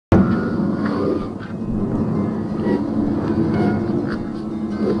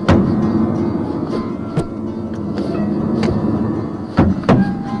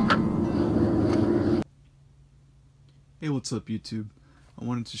Hey, what's up YouTube? I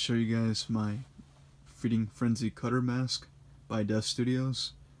wanted to show you guys my Feeding Frenzy Cutter Mask by Def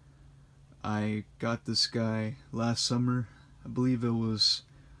Studios. I got this guy last summer. I believe it was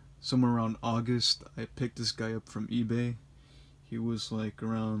somewhere around August. I picked this guy up from eBay. He was like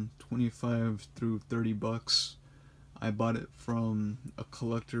around 25 through 30 bucks. I bought it from a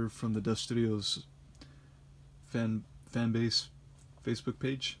collector from the Def Studios fan base Facebook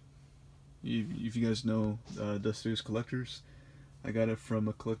page. If you guys know Def Studios collectors, I got it from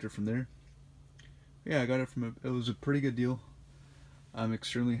a collector from there. Yeah, I got it from it was a pretty good deal. I'm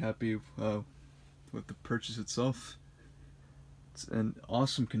extremely happy with the purchase itself. It's in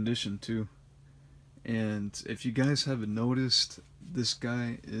awesome condition too. And if you guys haven't noticed, this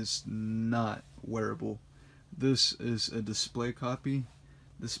guy is not wearable. This is a display copy.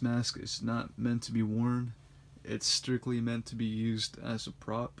 This mask is not meant to be worn. It's strictly meant to be used as a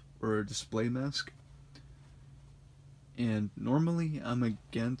prop or a display mask. And normally I'm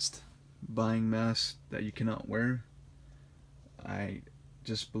against buying masks that you cannot wear. I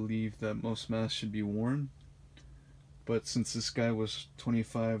just believe that most masks should be worn. But since this guy was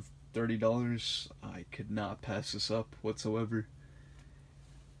 $25, $30, I could not pass this up whatsoever.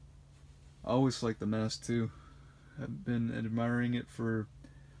 I always liked the mask too. I've been admiring it for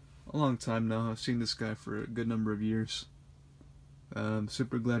a long time now. I've seen this guy for a good number of years. I'm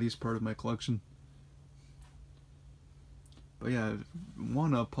super glad he's part of my collection. But yeah, I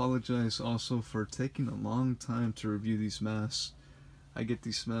want to apologize also for taking a long time to review these masks. I get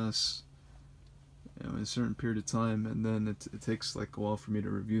these masks in a certain period of time, and then it takes like a while for me to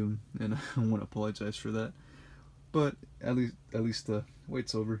review them, and I want to apologize for that. But at least the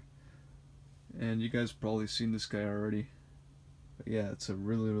wait's over, and you guys probably seen this guy already. But yeah, it's a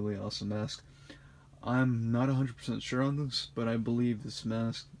really awesome mask. I'm not 100% sure on this, but I believe this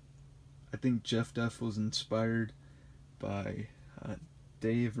mask, I think Jeff Def was inspired by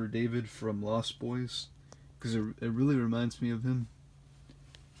Dave or David from Lost Boys, because it really reminds me of him.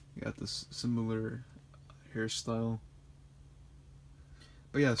 He got this similar hairstyle.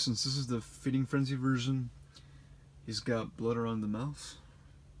 But yeah, since this is the Feeding Frenzy version, he's got blood around the mouth.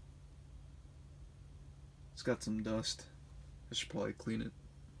 It's got some dust. I should probably clean it.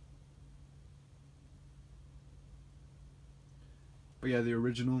 But yeah, the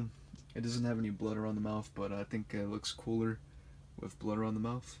original, it doesn't have any blood around the mouth, but I think it looks cooler with blood around the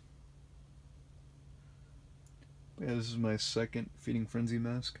mouth. But yeah, this is my second Feeding Frenzy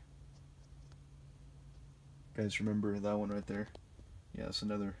mask. You guys remember that one right there? Yeah, it's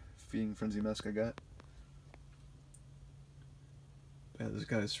another Feeding Frenzy mask I got. But yeah, this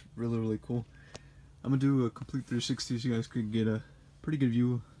guy's really cool. I'm gonna do a complete 360 so you guys could get a pretty good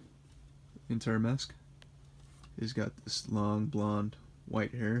view of the entire mask. He's got this long blonde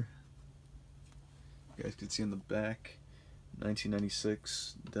white hair. You guys can see on the back,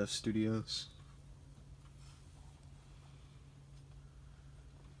 1996 Def Studios.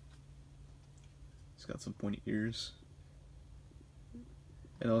 He's got some pointy ears,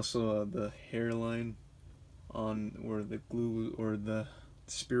 and also the hairline on where the glue or the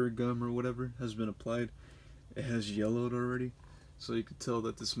spirit gum or whatever has been applied, it has yellowed already, so you can tell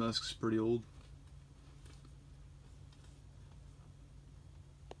that this mask is pretty old.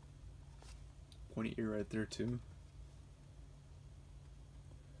 Pointy ear right there too.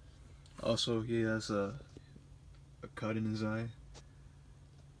 Also, he has a cut in his eye.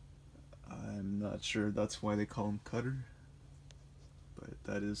 I'm not sure that's why they call him Cutter, but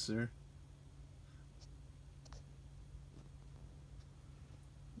that is there.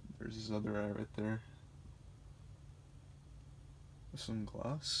 There's his other eye right there with some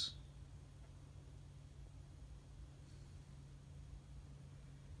gloss.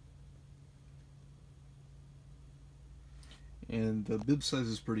 And the bib size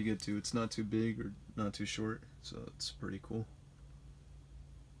is pretty good too. It's not too big or not too short, so it's pretty cool.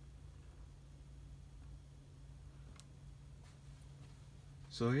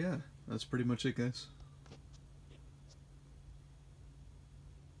 So yeah, that's pretty much it, guys.